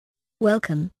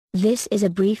Welcome, this is a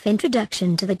brief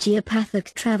introduction to the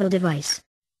geopathic travel device.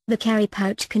 The carry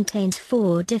pouch contains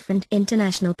 4 different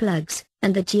international plugs,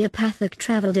 and the geopathic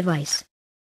travel device.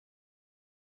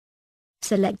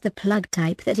 Select the plug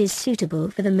type that is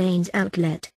suitable for the mains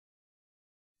outlet.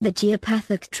 The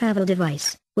geopathic travel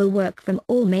device will work from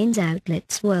all mains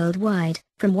outlets worldwide,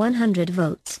 from 100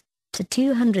 volts to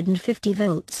 250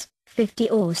 volts, 50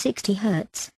 or 60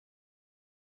 Hz.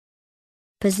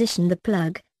 Position the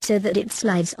plug so that it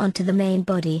slides onto the main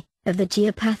body of the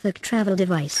geopathic travel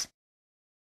device.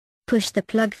 Push the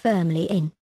plug firmly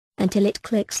in until it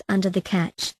clicks under the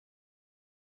catch.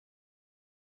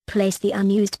 Place the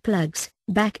unused plugs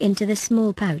back into the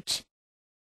small pouch.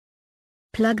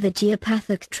 Plug the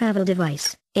geopathic travel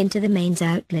device into the mains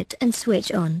outlet and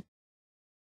switch on.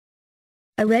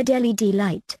 A red LED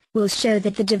light will show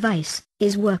that the device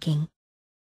is working.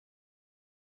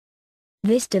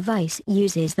 This device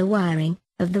uses the wiring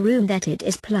of the room that it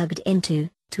is plugged into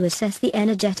to assess the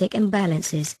energetic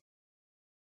imbalances.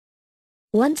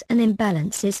 Once an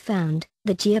imbalance is found,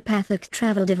 the geopathic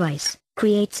travel device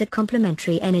creates a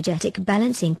complementary energetic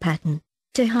balancing pattern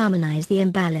to harmonize the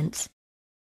imbalance.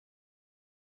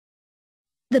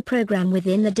 The program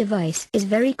within the device is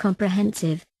very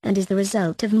comprehensive and is the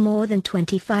result of more than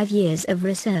 25 years of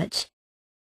research.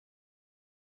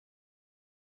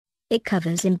 It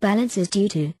covers imbalances due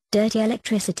to dirty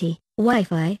electricity,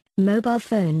 Wi-Fi, mobile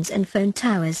phones and phone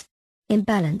towers,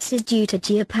 imbalances due to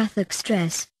geopathic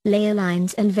stress, layer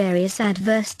lines and various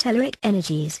adverse telluric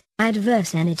energies,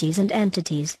 adverse energies and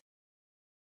entities.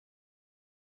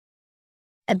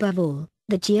 Above all,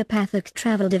 the geopathic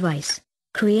travel device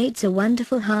creates a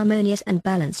wonderful harmonious and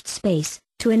balanced space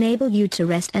to enable you to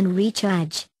rest and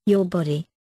recharge your body.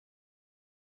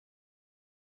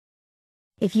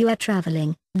 If you are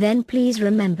traveling, then please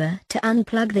remember to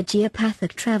unplug the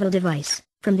geopathic travel device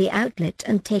from the outlet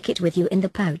and take it with you in the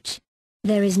pouch.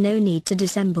 There is no need to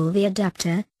disassemble the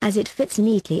adapter, as it fits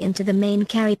neatly into the main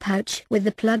carry pouch with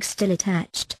the plug still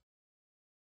attached.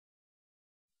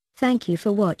 Thank you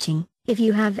for watching. If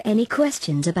you have any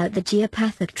questions about the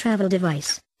geopathic travel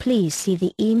device, please see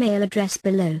the email address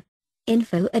below.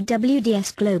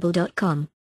 info@wdsglobal.com